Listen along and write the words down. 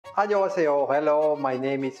안녕하세요. Hello, my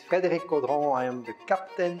name is Frédéric Caudron. I am the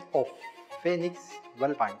captain of Phoenix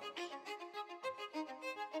Wellbank.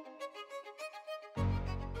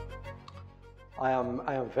 I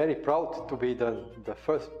am very proud to be the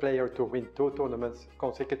first player to win 2 tournaments,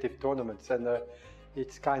 consecutive tournaments, and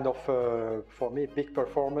it's kind of for me big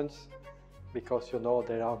performance because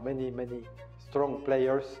there are many strong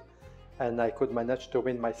players, and I could manage to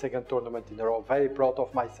win my 2nd tournament in a row. Very proud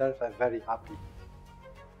of myself and very happy.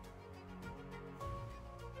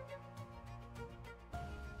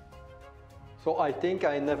 So I think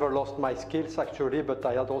I never lost my skills actually, but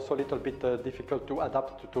I had also a little bit difficult to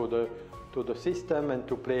adapt to the system and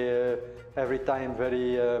to play every time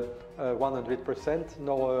very 100%.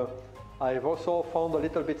 Now I've also found a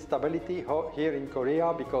little bit stability here in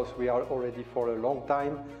Korea because we are already for a long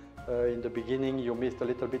time. In the beginning you missed a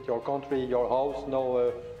little bit your country, your house.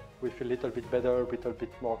 Now we feel a little bit better, a little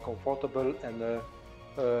bit more comfortable, and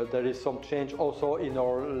there is some change also in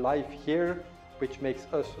our life here, which makes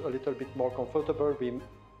us a little bit more comfortable. We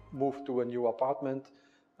moved to a new apartment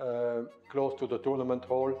close to the tournament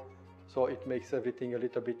hall, so it makes everything a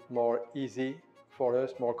little bit more easy for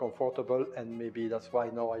us, more comfortable, and maybe that's why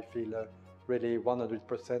now I feel really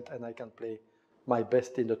 100% and I can play my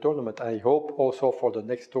best in the tournament. I hope also for the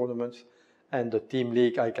next tournaments and the team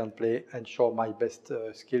league I can play and show my best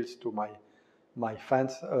skills to my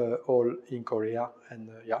fans all in Korea, and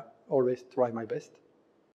yeah, always try my best.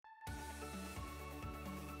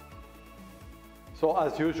 So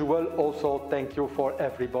as usual, also thank you for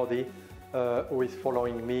everybody who is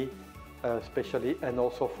following me, especially, and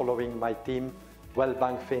also following my team,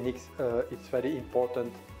 Wellbank Phoenix. It's very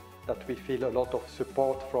important that we feel a lot of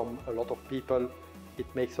support from a lot of people. It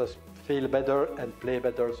makes us feel better and play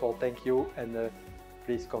better. So thank you, and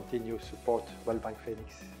please continue support Wellbank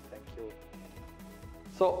Phoenix. Thank you.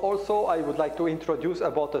 So also I would like to introduce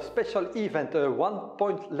about a special event, a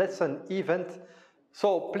 1-point lesson event.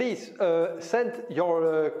 So please send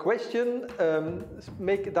your question,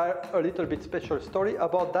 make there a little bit special story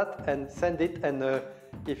about that and send it, and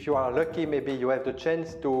if you are lucky, maybe you have the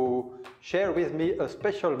chance to share with me a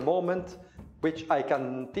special moment which I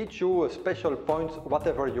can teach you, a special point,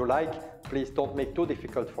 whatever you like. Please don't make too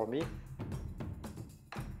difficult for me.